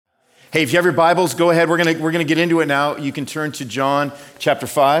Hey, if you have your Bibles, go ahead. We're gonna get into it now. You can turn to John chapter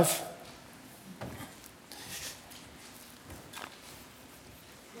 5.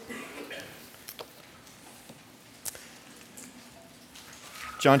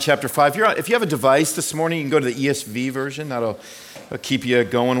 John chapter 5. If you have a device this morning, you can go to the ESV version. That'll keep you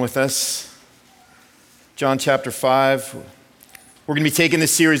going with us. John chapter 5. We're going to be taking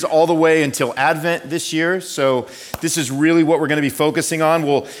this series all the way until Advent this year. So this is really what we're going to be focusing on.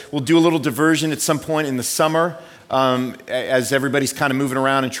 We'll do a little diversion at some point in the summer as everybody's kind of moving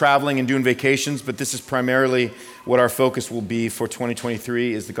around and traveling and doing vacations. But this is primarily what our focus will be for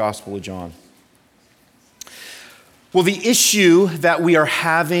 2023 is the Gospel of John. Well, the issue that we are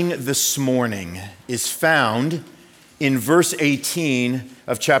having this morning is found in verse 18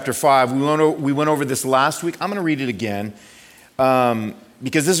 of chapter 5. We went over this last week. I'm going to read it again.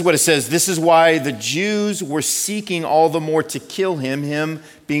 Because this is what it says. This is why the Jews were seeking all the more to kill him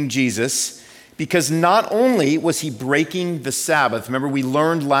being Jesus, because not only was he breaking the Sabbath. Remember, we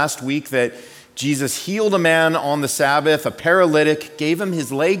learned last week that Jesus healed a man on the Sabbath, a paralytic, gave him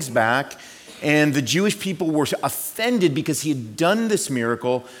his legs back, and the Jewish people were offended because he had done this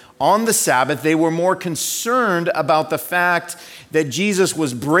miracle on the Sabbath. They were more concerned about the fact that Jesus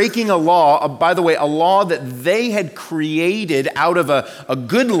was breaking a law, by the way, a law that they had created out of a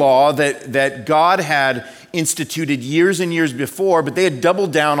good law that God had instituted years and years before, but they had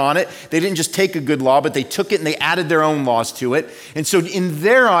doubled down on it. They didn't just take a good law, but they took it and they added their own laws to it. And so in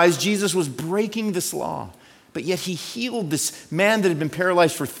their eyes, Jesus was breaking this law. But yet he healed this man that had been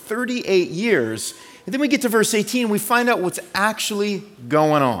paralyzed for 38 years. And then we get to verse 18, and we find out what's actually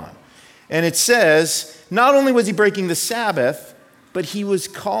going on. And it says, not only was he breaking the Sabbath, but he was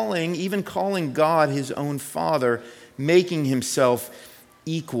even calling God his own Father, making himself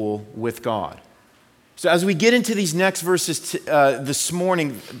equal with God. So as we get into these next verses this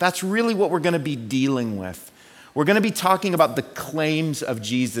morning, that's really what we're going to be dealing with. We're going to be talking about the claims of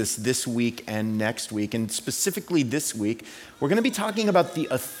Jesus this week and next week. And specifically this week, we're going to be talking about the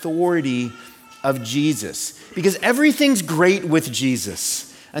authority of Jesus. Because everything's great with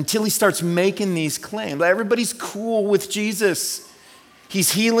Jesus until he starts making these claims. Everybody's cool with Jesus.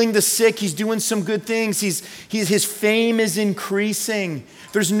 He's healing the sick. He's doing some good things. His fame is increasing.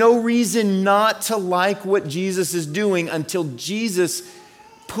 There's no reason not to like what Jesus is doing until Jesus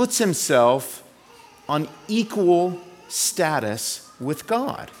puts himself on equal status with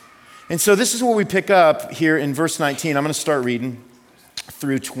God. And so this is where we pick up here in verse 19. I'm going to start reading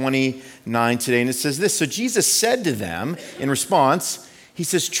through 29 today. And it says this, so Jesus said to them in response, he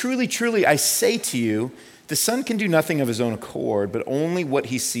says, truly, truly, I say to you, the Son can do nothing of his own accord, but only what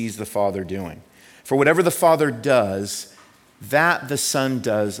he sees the Father doing. For whatever the Father does, that the Son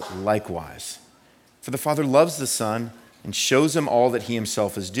does likewise. For the Father loves the Son and shows him all that he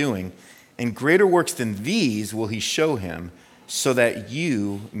himself is doing. And greater works than these will he show him, so that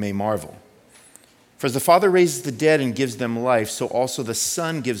you may marvel. For as the Father raises the dead and gives them life, so also the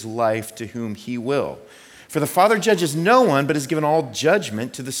Son gives life to whom he will. For the Father judges no one, but has given all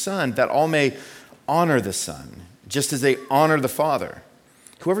judgment to the Son, that all may honor the Son, just as they honor the Father.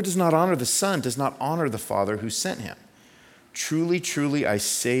 Whoever does not honor the Son does not honor the Father who sent him. Truly, truly, I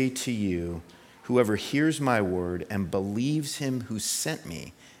say to you, whoever hears my word and believes him who sent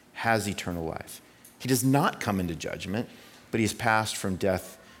me has eternal life. He does not come into judgment, but he has passed from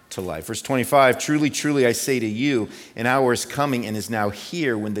death to life. Verse 25, truly, truly, I say to you, an hour is coming and is now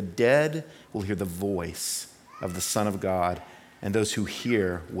here when the dead will hear the voice of the Son of God, and those who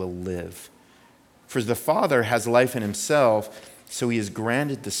hear will live. For as the Father has life in himself, so he has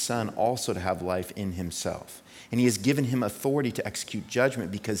granted the Son also to have life in himself. And he has given him authority to execute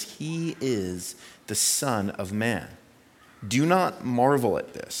judgment because he is the Son of Man. Do not marvel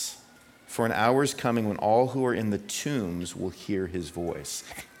at this, for an hour is coming when all who are in the tombs will hear his voice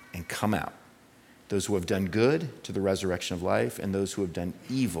and come out. Those who have done good to the resurrection of life, and those who have done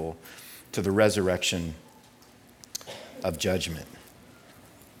evil to the resurrection of judgment.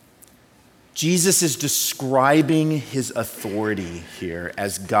 Jesus is describing his authority here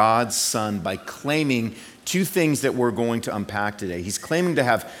as God's Son by claiming two things that we're going to unpack today. He's claiming to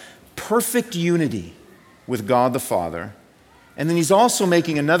have perfect unity with God the Father. And then he's also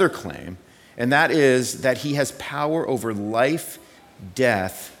making another claim, and that is that he has power over life,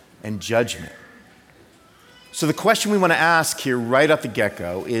 death, and judgment. So the question we want to ask here right at the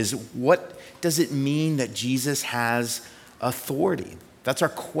get-go is, what does it mean that Jesus has authority? That's our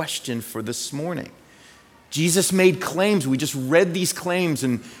question for this morning. Jesus made claims. We just read these claims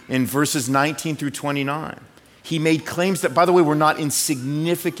in verses 19 through 29. He made claims that, by the way, were not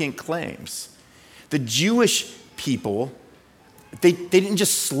insignificant claims. The Jewish people they didn't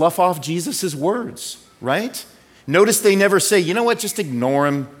just slough off Jesus' words, right? Notice they never say, you know what, just ignore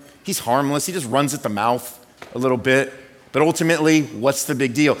him. He's harmless. He just runs at the mouth a little bit. But ultimately, what's the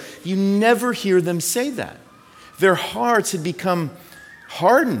big deal? You never hear them say that. Their hearts had become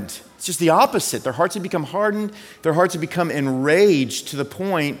hardened. It's just the opposite. Their hearts had become hardened. Their hearts had become enraged to the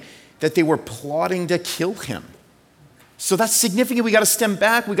point that they were plotting to kill him. So that's significant. We got to stem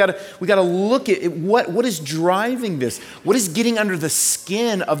back. We got to look at what is driving this. What is getting under the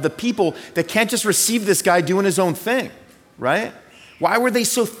skin of the people that can't just receive this guy doing his own thing, right? Why were they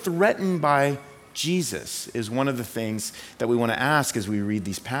so threatened by Jesus is one of the things that we want to ask as we read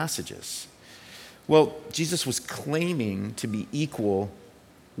these passages. Well, Jesus was claiming to be equal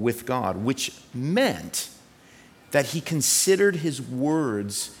with God, which meant that he considered his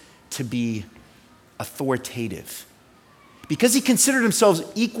words to be authoritative. Because he considered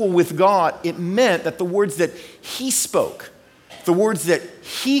himself equal with God, it meant that the words that he spoke, the words that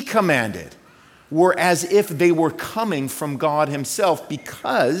he commanded, were as if they were coming from God himself,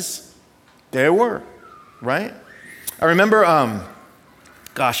 because they were, right? I remember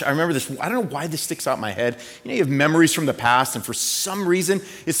this. I don't know why this sticks out in my head. You have memories from the past, and for some reason,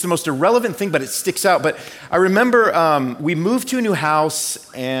 it's the most irrelevant thing, but it sticks out. But I remember we moved to a new house,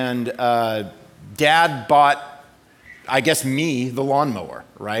 and Dad bought, I guess, me, the lawnmower,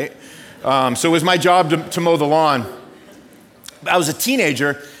 right? So it was my job to mow the lawn. I was a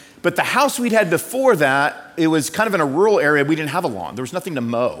teenager, but the house we'd had before that, it was kind of in a rural area. We didn't have a lawn. There was nothing to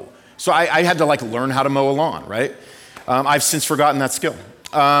mow. So I had to learn how to mow a lawn, right? I've since forgotten that skill.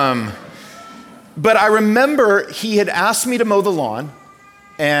 But I remember he had asked me to mow the lawn,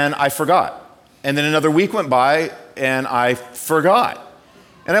 and I forgot. And then another week went by, and I forgot.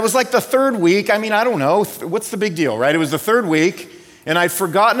 And it was like the third week. I mean, I don't know. What's the big deal, right? It was the third week, and I'd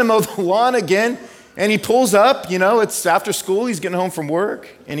forgotten to mow the lawn again. And he pulls up, it's after school. He's getting home from work.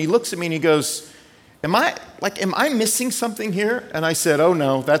 And he looks at me and he goes, am I missing something here? And I said, oh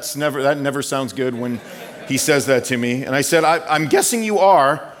no, that never sounds good when he says that to me. And I said, I'm guessing you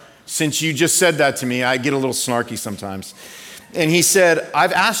are, since you just said that to me. I get a little snarky sometimes. And he said,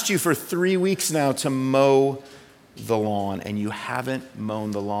 I've asked you for 3 weeks now to mow the lawn, and you haven't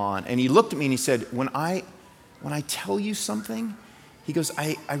mown the lawn. And he looked at me and he said, when I tell you something, he goes,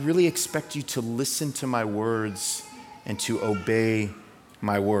 I really expect you to listen to my words and to obey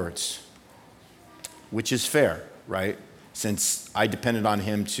my words, which is fair, right? Since I depended on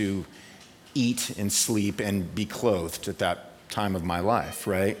him to eat and sleep and be clothed at that time of my life,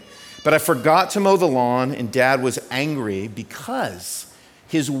 right? But I forgot to mow the lawn, and Dad was angry because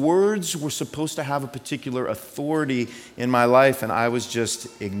his words were supposed to have a particular authority in my life, and I was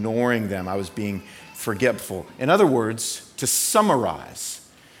just ignoring them. I was being forgetful. In other words, to summarize,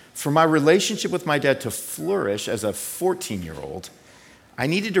 for my relationship with my dad to flourish as a 14-year-old, I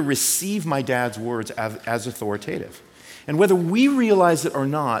needed to receive my dad's words as authoritative. And whether we realize it or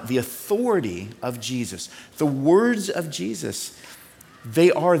not, the authority of Jesus, the words of Jesus,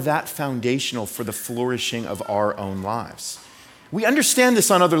 they are that foundational for the flourishing of our own lives. We understand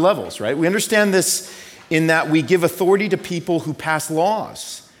this on other levels, right? We understand this in that we give authority to people who pass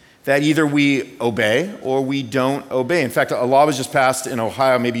laws that either we obey or we don't obey. In fact, a law was just passed in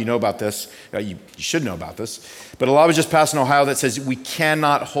Ohio. Maybe you know about this. You should know about this. But a law was just passed in Ohio that says we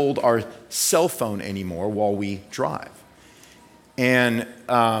cannot hold our cell phone anymore while we drive. And,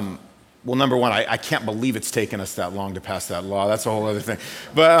 well, number one, I can't believe it's taken us that long to pass that law. That's a whole other thing.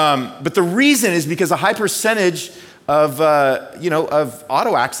 But the reason is because a high percentage of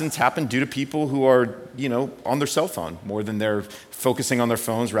auto accidents happen due to people who are, on their cell phone more than they're focusing on their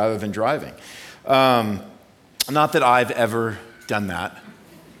phones rather than driving. Not that I've ever done that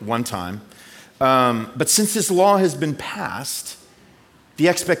one time. But since this law has been passed, the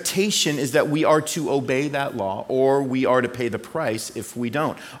expectation is that we are to obey that law or we are to pay the price if we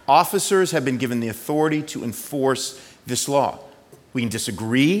don't. Officers have been given the authority to enforce this law. We can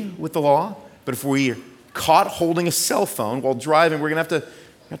disagree with the law, but if we're caught holding a cell phone while driving, we're going to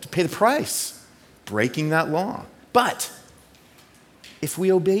have to pay the price, breaking that law. But if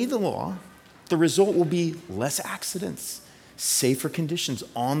we obey the law, the result will be less accidents, safer conditions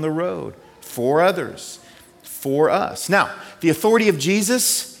on the road for others, for us. Now, the authority of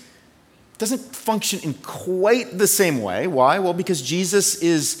Jesus doesn't function in quite the same way. Why? Well, because Jesus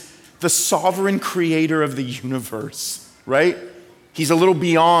is the sovereign creator of the universe, right? He's a little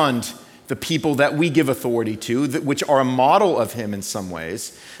beyond the people that we give authority to, which are a model of him in some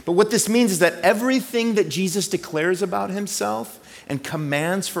ways. But what this means is that everything that Jesus declares about himself and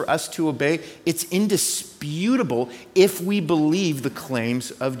commands for us to obey, it's indisputable if we believe the claims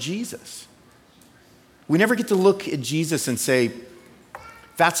of Jesus. We never get to look at Jesus and say,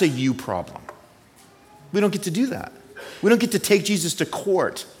 that's a you problem. We don't get to do that. We don't get to take Jesus to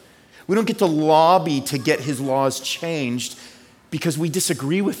court. We don't get to lobby to get his laws changed because we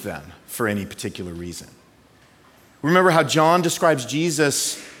disagree with them for any particular reason. Remember how John describes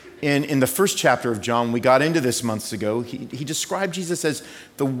Jesus in the first chapter of John. We got into this months ago. He described Jesus as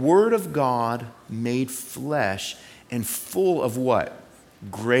the Word of God made flesh and full of what?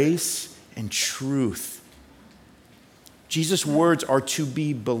 Grace and truth. Jesus' words are to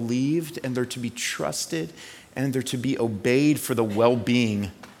be believed, and they're to be trusted, and they're to be obeyed for the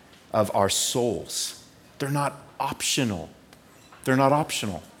well-being of our souls. They're not optional. They're not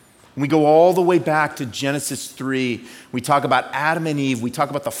optional. When we go all the way back to Genesis 3, we talk about Adam and Eve, we talk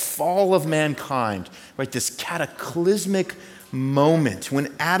about the fall of mankind, right? This cataclysmic moment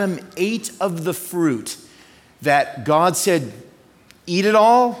when Adam ate of the fruit that God said, eat it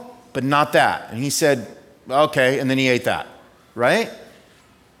all, but not that. And he said, okay, and then he ate that, right?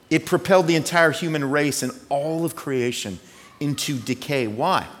 It propelled the entire human race and all of creation into decay.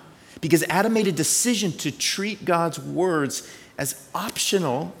 Why? Because Adam made a decision to treat God's words as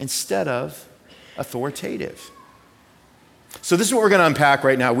optional instead of authoritative. So this is what we're going to unpack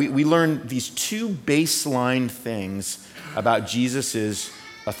right now. We learn these two baseline things about Jesus'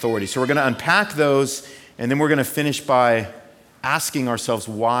 authority. So we're going to unpack those, and then we're going to finish by asking ourselves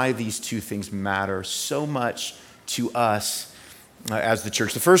why these two things matter so much to us as the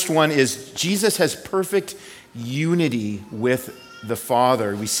church. The first one is Jesus has perfect unity with the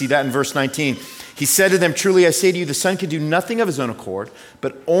Father. We see that in verse 19. He said to them, truly I say to you, the Son can do nothing of his own accord,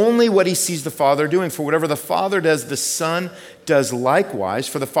 but only what he sees the Father doing. For whatever the Father does, the Son does likewise.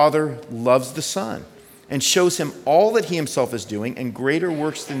 For the Father loves the Son and shows him all that he himself is doing, and greater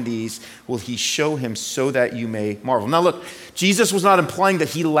works than these will he show him so that you may marvel. Now look, Jesus was not implying that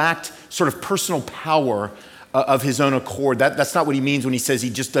he lacked sort of personal power of his own accord. That's not what he means when he says he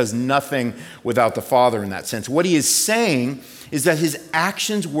just does nothing without the Father in that sense. What he is saying is that his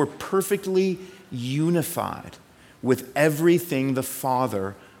actions were perfectly unified with everything the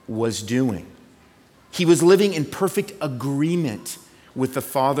Father was doing. He was living in perfect agreement with the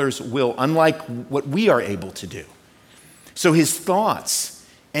Father's will, unlike what we are able to do. So his thoughts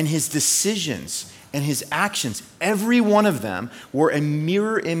and his decisions and his actions, every one of them were a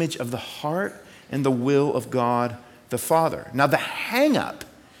mirror image of the heart and the will of God the Father. Now the hang-up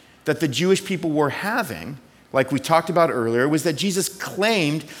that the Jewish people were having, like we talked about earlier, was that Jesus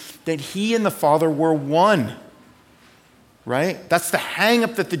claimed that he and the Father were one, right? That's the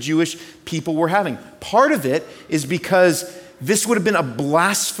hang-up that the Jewish people were having. Part of it is because this would have been a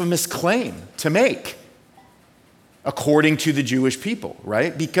blasphemous claim to make, according to the Jewish people,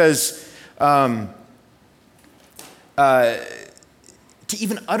 right? Because to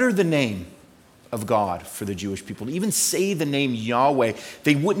even utter the name of God for the Jewish people, to even say the name Yahweh,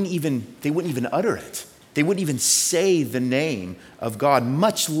 they wouldn't even utter it. They wouldn't even say the name of God,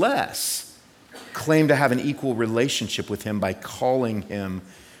 much less claim to have an equal relationship with him by calling him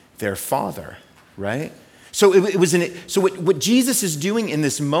their Father, right? So what Jesus is doing in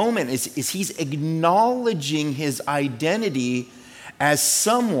this moment is he's acknowledging his identity as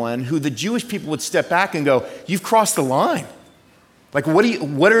someone who the Jewish people would step back and go, you've crossed the line. Like,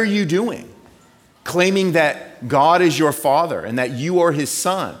 what are you doing? Claiming that God is your Father and that you are his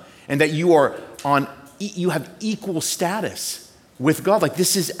Son and that you have equal status with God. Like,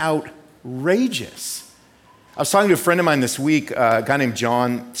 this is outrageous. I was talking to a friend of mine this week, a guy named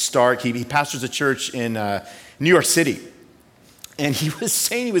John Stark. He pastors a church in New York City. And he was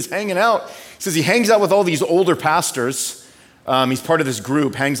saying he was hanging out. He says he hangs out with all these older pastors. He's part of this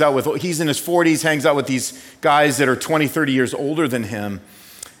group, he's in his 40s, hangs out with these guys that are 20, 30 years older than him.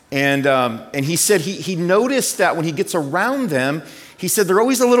 And he said he noticed that when he gets around them, he said they're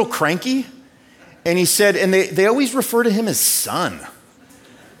always a little cranky. And he said, and they always refer to him as son.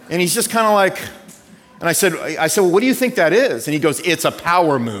 And he's just kind of like, and I said, well, what do you think that is? And he goes, it's a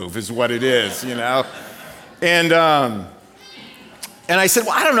power move is what it is, you know? And I said,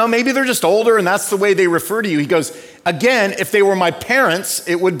 well, I don't know, maybe they're just older and that's the way they refer to you. He goes, again, if they were my parents,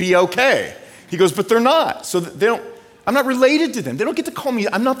 it would be okay. He goes, but they're not. So I'm not related to them. They don't get to call me,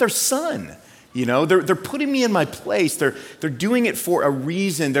 I'm not their son. You know, they're putting me in my place. They're doing it for a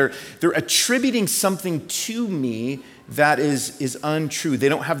reason. They're attributing something to me that is untrue. They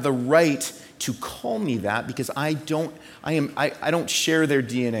don't have the right to call me that because I don't share their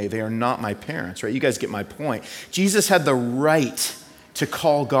DNA. They are not my parents, right? You guys get my point. Jesus had the right to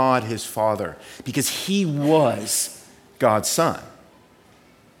call God his Father because he was God's Son.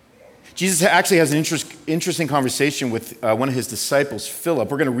 Jesus actually has an interesting conversation with one of his disciples, Philip.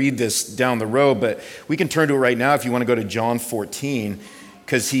 We're going to read this down the road, but we can turn to it right now if you want to go to John 14,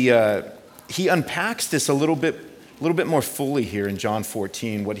 because he unpacks this a little bit more fully here in John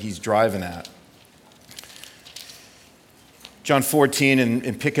 14, what he's driving at. John 14,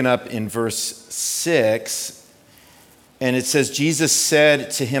 and picking up in verse 6, and it says, Jesus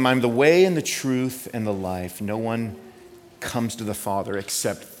said to him, I'm the way and the truth and the life. No one comes to the Father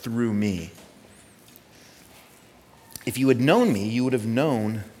except through me. If you had known me, you would have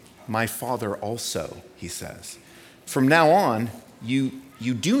known my Father also, he says. From now on, you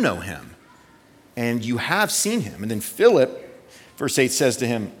do know him, and you have seen him. And then Philip, verse 8 says to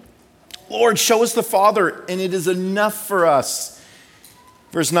him, Lord, show us the Father, and it is enough for us.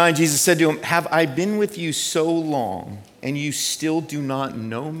 Verse 9, Jesus said to him, have I been with you so long, and you still do not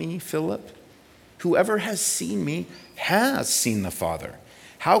know me, Philip? Whoever has seen me has seen the Father.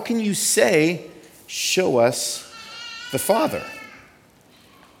 How can you say, show us the Father?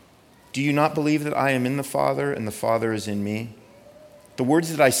 Do you not believe that I am in the Father, and the Father is in me? The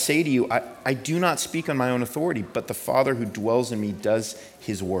words that I say to you, I do not speak on my own authority, but the Father who dwells in me does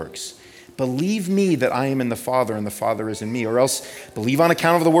his works. Believe me that I am in the Father and the Father is in me, or else believe on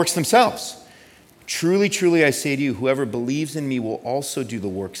account of the works themselves. Truly, truly, I say to you, whoever believes in me will also do the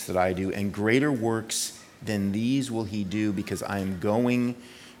works that I do, and greater works than these will he do, because I am going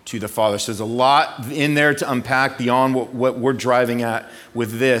to the Father. So there's a lot in there to unpack beyond what we're driving at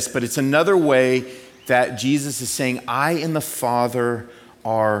with this, but it's another way that Jesus is saying, I and the Father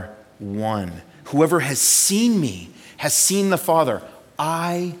are one. Whoever has seen me has seen the Father.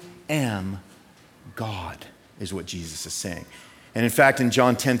 I am God, is what Jesus is saying. And in fact, in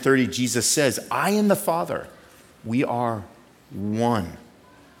John 10:30, Jesus says, I and the Father, we are one.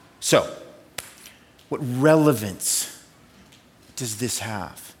 So, what relevance does this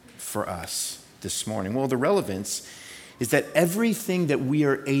have for us this morning? Well, the relevance is that everything that we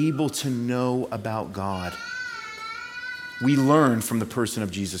are able to know about God, we learn from the person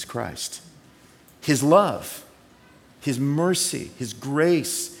of Jesus Christ. His love, his mercy, his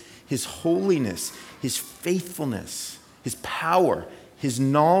grace, his holiness, his faithfulness, his power, his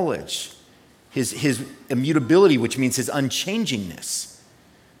knowledge, his immutability, which means his unchangingness.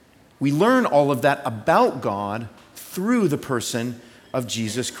 We learn all of that about God through the person of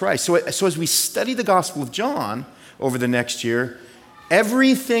Jesus Christ. So as we study the Gospel of John over the next year,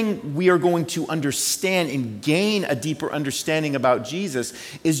 everything we are going to understand and gain a deeper understanding about Jesus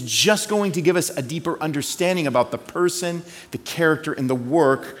is just going to give us a deeper understanding about the person, the character, and the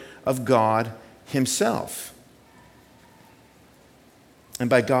work of God himself. And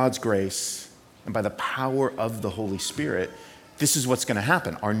by God's grace and by the power of the Holy Spirit, this is what's going to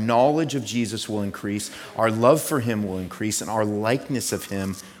happen. Our knowledge of Jesus will increase, our love for him will increase, and our likeness of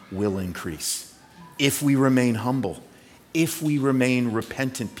him will increase. If we remain humble, if we remain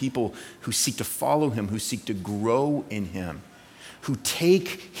repentant people who seek to follow him, who seek to grow in him, who take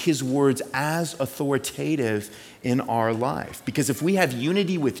his words as authoritative in our life. Because if we have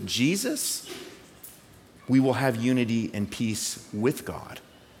unity with Jesus, we will have unity and peace with God,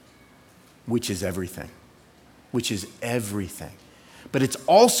 which is everything. But it's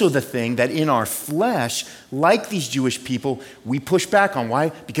also the thing that in our flesh, like these Jewish people, we push back on. Why?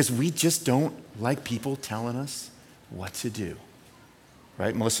 Because we just don't like people telling us what to do.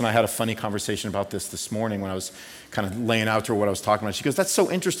 Right? Melissa and I had a funny conversation about this morning when I was kind of laying out to her what I was talking about. She goes, that's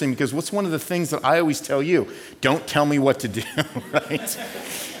so interesting because what's one of the things that I always tell you? Don't tell me what to do, right?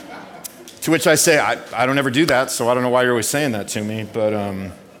 To which I say, I don't ever do that, so I don't know why you're always saying that to me, but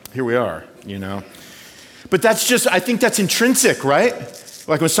here we are, you know. But that's just, I think that's intrinsic, right?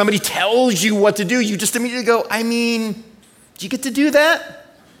 Like when somebody tells you what to do, you just immediately go, I mean, do you get to do that?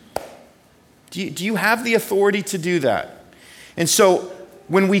 Do you have the authority to do that? And so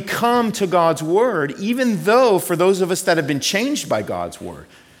when we come to God's word, even though for those of us that have been changed by God's word,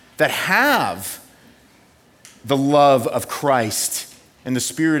 that have the love of Christ and the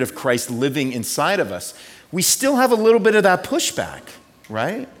Spirit of Christ living inside of us, we still have a little bit of that pushback,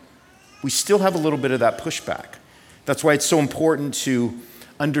 right? We still have a little bit of that pushback. That's why it's so important to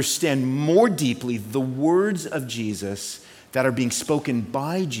understand more deeply the words of Jesus that are being spoken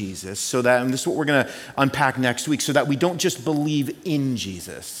by Jesus, so that, and this is what we're going to unpack next week, so that we don't just believe in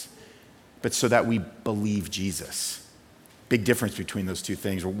Jesus, but so that we believe Jesus. Big difference between those two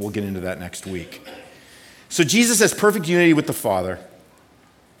things. We'll get into that next week. So Jesus has perfect unity with the Father.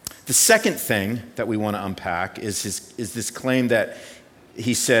 The second thing that we want to unpack is this claim that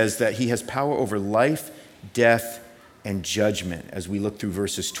he says that he has power over life, death, and judgment as we look through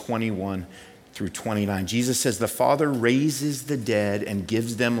verses 21 through 29. Jesus says, the Father raises the dead and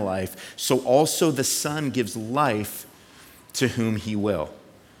gives them life, so also the Son gives life to whom he will.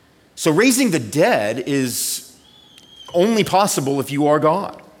 So raising the dead is only possible if you are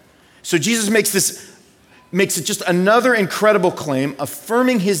God. So Jesus makes it just another incredible claim,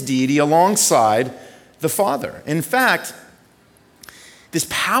 affirming his deity alongside the Father. In fact, this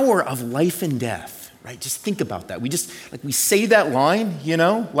power of life and death, right? Just think about that. We say that line,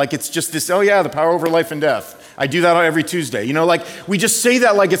 like it's just this, oh yeah, the power over life and death. I do that every Tuesday. Like we just say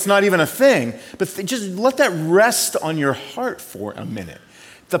that like it's not even a thing, but just let that rest on your heart for a minute.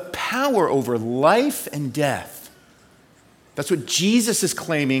 The power over life and death. That's what Jesus is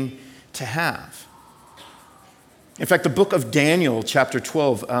claiming to have. In fact, the book of Daniel, chapter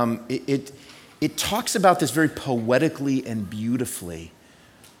 12, it talks about this very poetically and beautifully.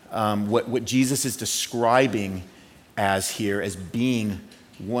 What Jesus is describing as here as being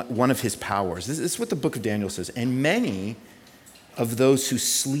one of his powers. This is what the book of Daniel says. And many of those who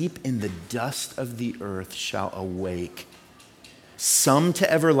sleep in the dust of the earth shall awake, some to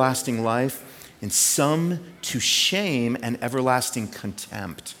everlasting life, and some to shame and everlasting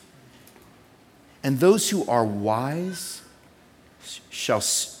contempt. And those who are wise shall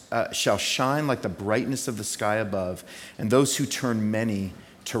shine like the brightness of the sky above, and those who turn many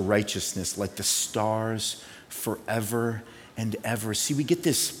to righteousness like the stars forever and ever. See, we get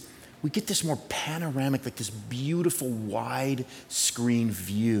this more panoramic, like this beautiful wide screen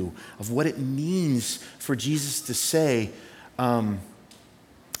view of what it means for Jesus to say, I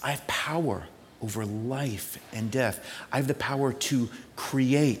have power over life and death. I have the power to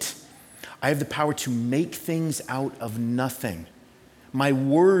create. I have the power to make things out of nothing. My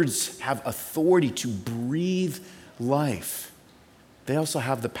words have authority to breathe life. They also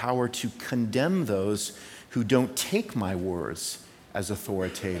have the power to condemn those who don't take my words as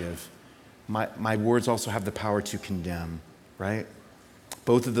authoritative. My words also have the power to condemn, right?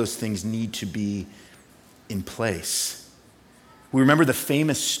 Both of those things need to be in place. We remember the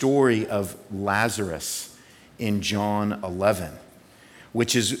famous story of Lazarus in John 11,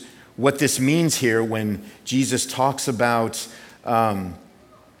 which is what this means here when Jesus talks about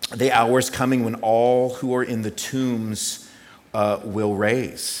the hours coming when all who are in the tombs will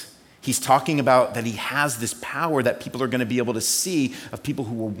raise. He's talking about that he has this power that people are going to be able to see of people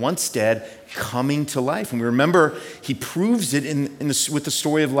who were once dead coming to life. And we remember he proves it with the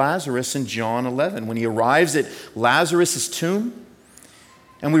story of Lazarus in John 11 when he arrives at Lazarus' tomb.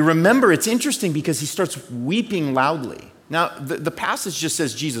 And we remember it's interesting because he starts weeping loudly. Now, the passage just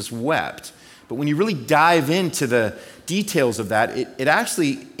says Jesus wept. But when you really dive into the details of that, it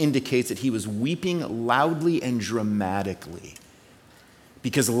actually indicates that he was weeping loudly and dramatically.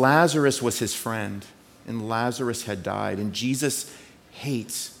 Because Lazarus was his friend, and Lazarus had died, and Jesus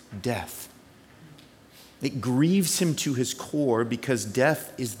hates death. It grieves him to his core because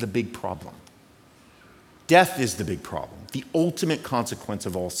death is the big problem. Death is the big problem, the ultimate consequence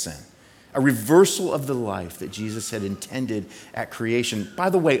of all sin. A reversal of the life that Jesus had intended at creation. By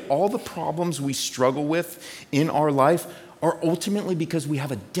the way, all the problems we struggle with in our life are ultimately because we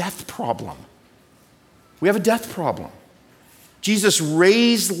have a death problem. We have a death problem. Jesus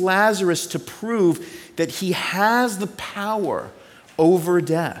raised Lazarus to prove that he has the power over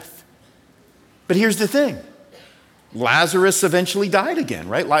death. But here's the thing. Lazarus eventually died again,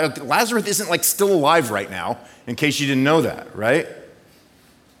 right? Lazarus isn't still alive right now, in case you didn't know that, right?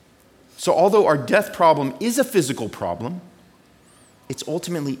 So although our death problem is a physical problem, it's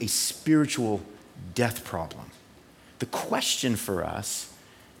ultimately a spiritual death problem. The question for us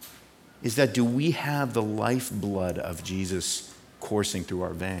is that do we have the lifeblood of Jesus coursing through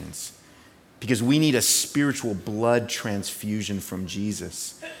our veins? Because we need a spiritual blood transfusion from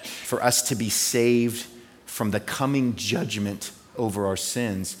Jesus for us to be saved from the coming judgment over our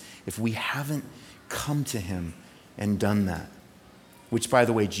sins if we haven't come to him and done that. Which, by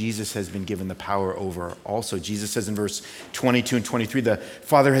the way, Jesus has been given the power over also. Jesus says in verse 22 and 23, the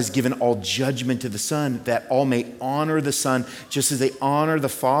Father has given all judgment to the Son, that all may honor the Son just as they honor the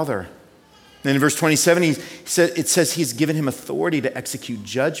Father. Then in verse 27, it says he's given him authority to execute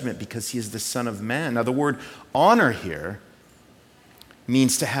judgment because he is the Son of Man. Now, the word honor here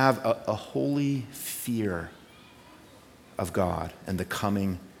means to have a holy fear of God and the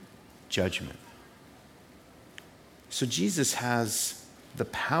coming judgment. So Jesus has the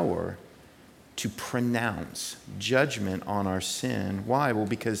power to pronounce judgment on our sin. Why? Well,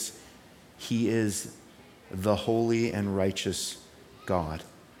 because he is the holy and righteous God,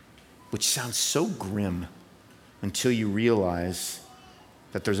 which sounds so grim until you realize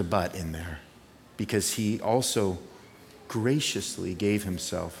that there's a but in there, because he also graciously gave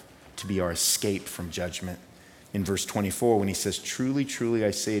himself to be our escape from judgment. In verse 24, when he says, "Truly, truly,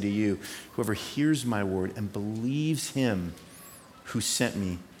 I say to you, whoever hears my word and believes him who sent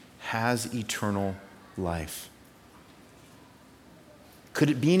me has eternal life." Could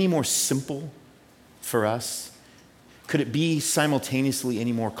it be any more simple for us? Could it be simultaneously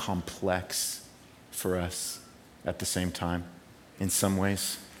any more complex for us at the same time in some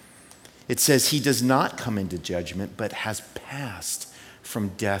ways? It says he does not come into judgment, but has passed from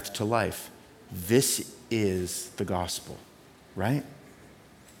death to life. This is the gospel, right?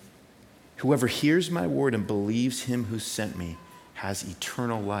 Whoever hears my word and believes him who sent me has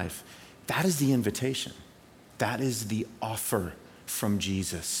eternal life. That is the invitation. That is the offer from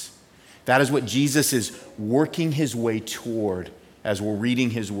Jesus. That is what Jesus is working his way toward as we're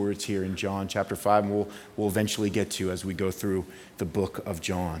reading his words here in John chapter 5, and we'll eventually get to as we go through the book of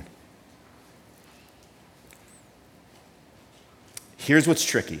John. Here's what's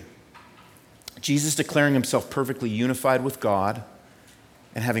tricky. Jesus declaring himself perfectly unified with God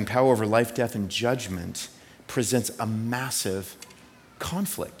and having power over life, death, and judgment presents a massive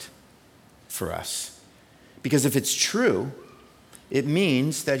conflict for us. Because if it's true, it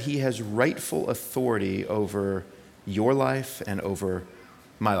means that he has rightful authority over your life and over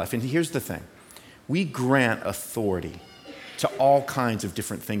my life. And here's the thing. We grant authority to all kinds of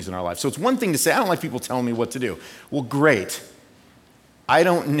different things in our life. So it's one thing to say, I don't like people telling me what to do. Well, great. I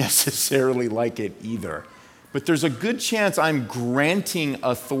don't necessarily like it either. But there's a good chance I'm granting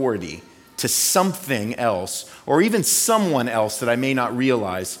authority to something else or even someone else that I may not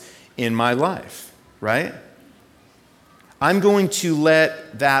realize in my life, right? I'm going to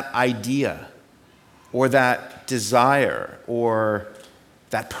let that idea or that desire or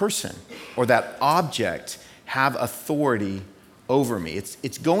that person or that object have authority over me.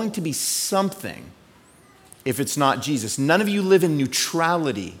 It's going to be something if it's not Jesus. None of you live in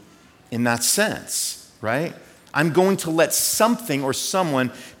neutrality in that sense, right? I'm going to let something or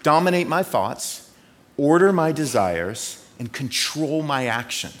someone dominate my thoughts, order my desires, and control my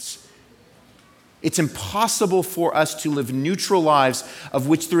actions. It's impossible for us to live neutral lives of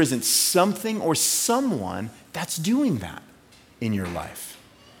which there isn't something or someone that's doing that in your life.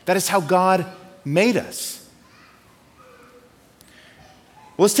 That is how God made us.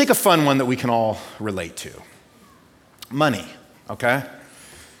 Well, let's take a fun one that we can all relate to. Money, okay?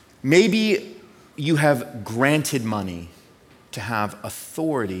 Maybe you have granted money to have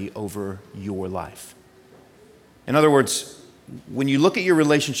authority over your life. In other words, when you look at your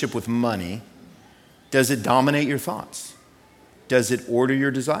relationship with money, does it dominate your thoughts? Does it order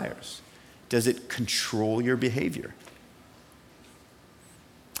your desires? Does it control your behavior?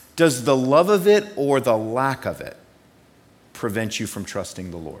 Does the love of it or the lack of it prevent you from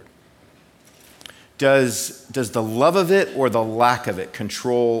trusting the Lord? Does the love of it or the lack of it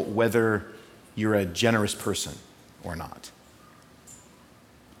control whether you're a generous person or not?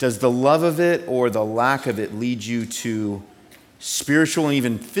 Does the love of it or the lack of it lead you to spiritual and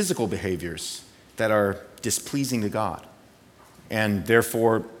even physical behaviors that are displeasing to God and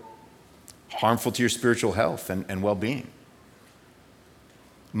therefore harmful to your spiritual health and well-being?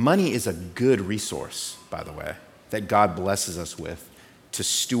 Money is a good resource, by the way, that God blesses us with to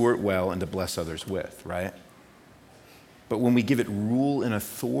steward well and to bless others with, right? But when we give it rule and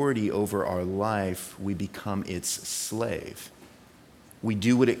authority over our life, we become its slave. We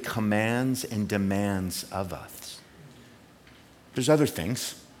do what it commands and demands of us. There's other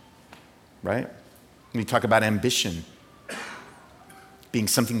things, right? We talk about ambition being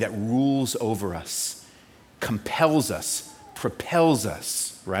something that rules over us, compels us, propels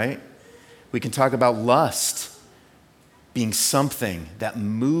us, right? We can talk about lust being something that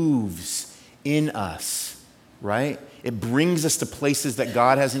moves in us, right? It brings us to places that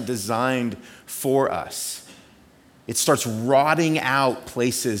God hasn't designed for us. It starts rotting out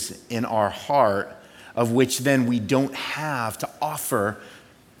places in our heart of which then we don't have to offer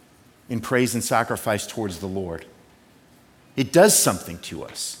in praise and sacrifice towards the Lord. It does something to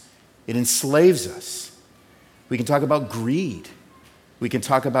us. It enslaves us. We can talk about greed. We can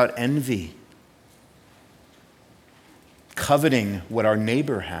talk about envy. Coveting what our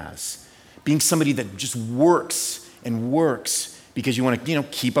neighbor has. Being somebody that just works and works because you want to,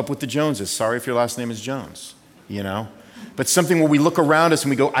 keep up with the Joneses. Sorry if your last name is Jones, But something where we look around us and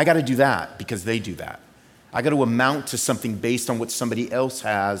we go, I got to do that because they do that. I got to amount to something based on what somebody else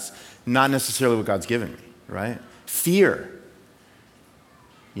has, not necessarily what God's given me, right? Fear.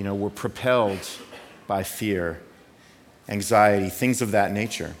 We're propelled by fear, anxiety, things of that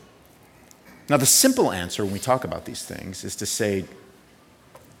nature. Now, the simple answer when we talk about these things is to say,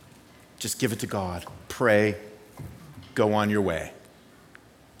 just give it to God. Pray. Go on your way.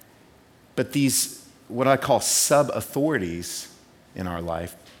 But these, what I call sub-authorities in our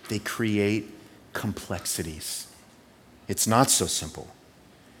life, they create complexities. It's not so simple.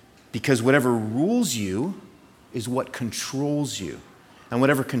 Because whatever rules you is what controls you. And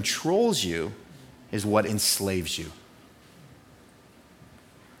whatever controls you is what enslaves you.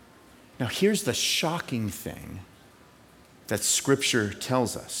 Now, here's the shocking thing that Scripture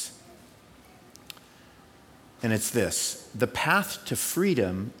tells us. And it's this: the path to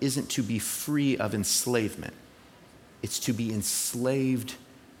freedom isn't to be free of enslavement. It's to be enslaved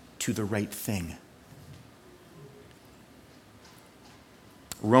to the right thing.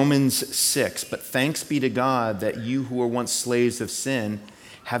 Romans 6, but thanks be to God that you who were once slaves of sin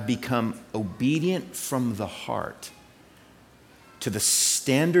have become obedient from the heart to the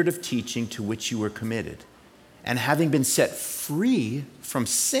standard of teaching to which you were committed. And having been set free from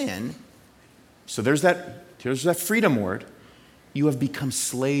sin, so there's that freedom word, you have become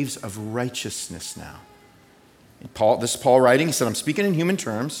slaves of righteousness now. This is Paul writing. He said, I'm speaking in human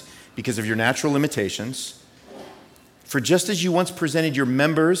terms because of your natural limitations. For just as you once presented your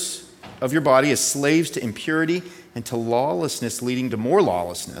members of your body as slaves to impurity and to lawlessness, leading to more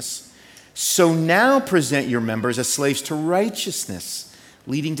lawlessness, so now present your members as slaves to righteousness,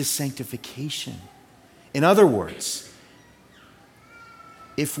 leading to sanctification. In other words,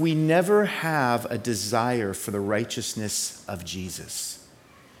 if we never have a desire for the righteousness of Jesus,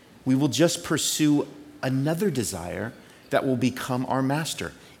 we will just pursue another desire that will become our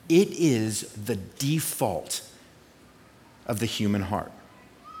master. It is the default of the human heart.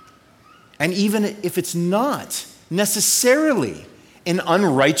 And even if it's not necessarily an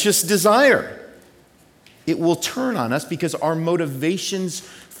unrighteous desire, it will turn on us because our motivations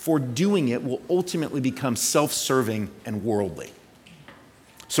for doing it will ultimately become self-serving and worldly.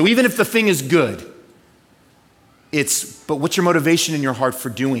 So even if the thing is good, but what's your motivation in your heart for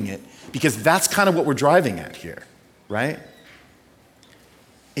doing it? Because that's kind of what we're driving at here, right?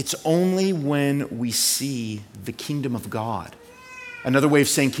 It's only when we see the kingdom of God. Another way of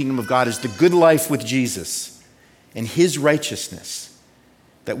saying kingdom of God is the good life with Jesus and his righteousness,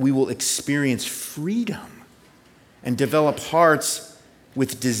 that we will experience freedom and develop hearts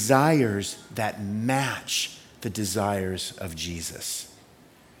with desires that match the desires of Jesus.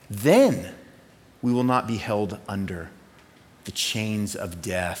 Then we will not be held under the chains of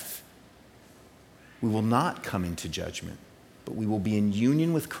death. We will not come into judgment, but we will be in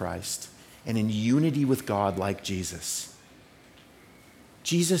union with Christ and in unity with God like Jesus.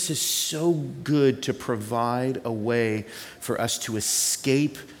 Jesus is so good to provide a way for us to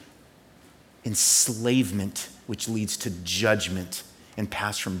escape enslavement, which leads to judgment, and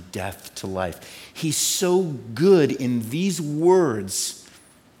pass from death to life. He's so good in these words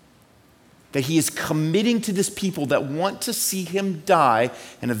that he is committing to this people that want to see him die,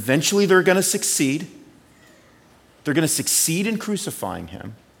 and eventually they're going to succeed. They're going to succeed in crucifying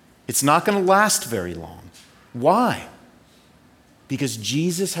him. It's not going to last very long. Why? Because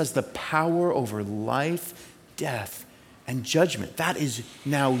Jesus has the power over life, death, and judgment. That is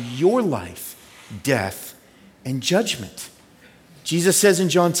now your life, death, and judgment. Jesus says in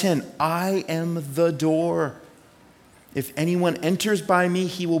John 10, I am the door. If anyone enters by me,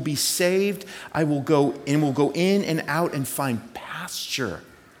 he will be saved. I will go in and out and find pasture.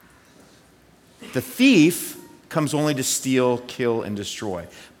 The thief comes only to steal, kill, and destroy.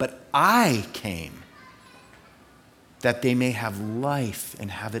 But I came that they may have life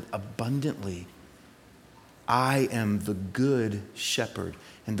and have it abundantly. I am the good shepherd,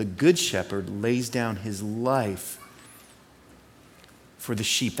 and the good shepherd lays down his life for the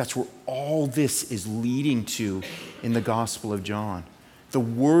sheep. That's where all this is leading to in the Gospel of John. The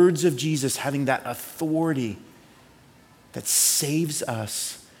words of Jesus having that authority that saves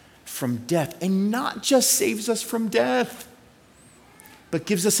us from death, and not just saves us from death, but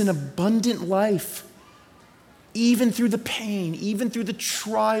gives us an abundant life. Even through the pain, even through the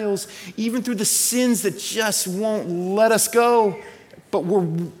trials, even through the sins that just won't let us go. But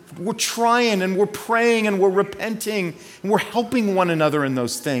we're trying and we're praying and we're repenting and we're helping one another in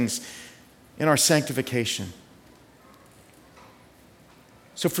those things in our sanctification.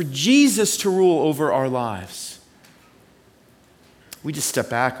 So for Jesus to rule over our lives, we just step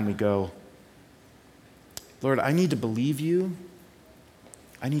back and we go, Lord, I need to believe you.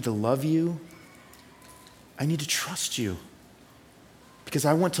 I need to love you. I need to trust you because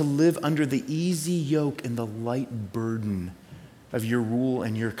I want to live under the easy yoke and the light burden of your rule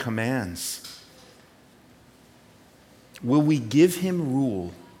and your commands. Will we give him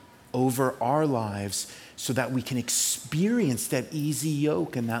rule over our lives so that we can experience that easy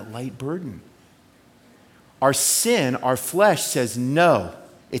yoke and that light burden? Our sin, our flesh says no.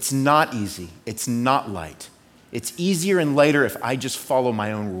 It's not easy. It's not light. It's easier and lighter if I just follow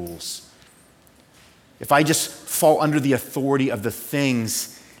my own rules. If I just fall under the authority of the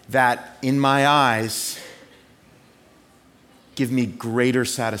things that, in my eyes, give me greater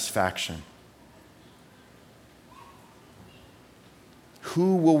satisfaction.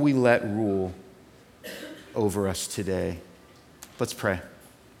 Who will we let rule over us today? Let's pray.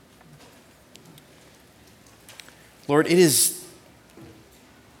 Lord, it is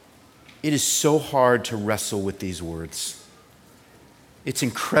so hard to wrestle with these words. It's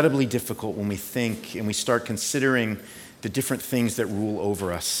incredibly difficult when we think and we start considering the different things that rule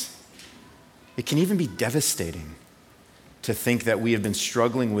over us. It can even be devastating to think that we have been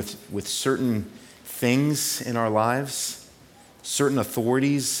struggling with certain things in our lives, certain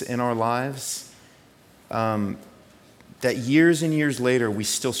authorities in our lives, that years and years later we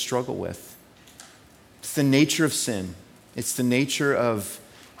still struggle with. It's the nature of sin. It's the nature of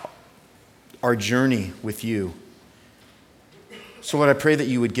our journey with you. So Lord, I pray that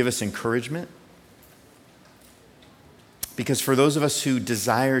you would give us encouragement, because for those of us who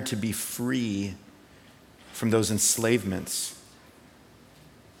desire to be free from those enslavements,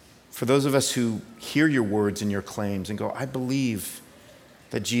 for those of us who hear your words and your claims and go, I believe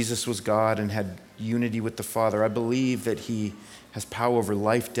that Jesus was God and had unity with the Father. I believe that he has power over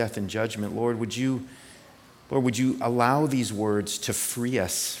life, death, and judgment. Lord, would you allow these words to free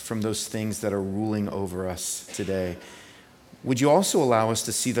us from those things that are ruling over us today? Would you also allow us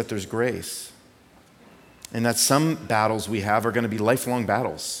to see that there's grace and that some battles we have are going to be lifelong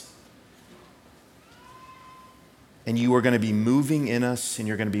battles? And you are going to be moving in us and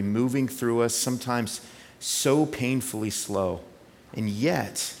you're going to be moving through us, sometimes so painfully slow. And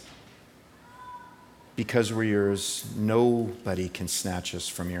yet, because we're yours, nobody can snatch us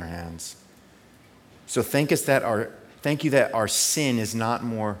from your hands. So thank you that our sin is not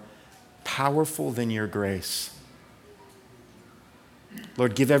more powerful than your grace.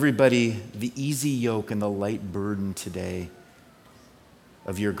 Lord, give everybody the easy yoke and the light burden today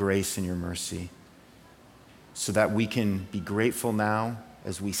of your grace and your mercy, so that we can be grateful now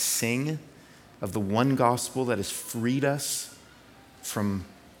as we sing of the one gospel that has freed us from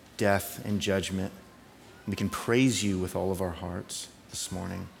death and judgment. We can praise you with all of our hearts this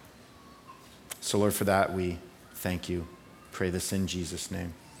morning. So Lord, for that we thank you. Pray this in Jesus'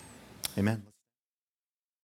 name. Amen.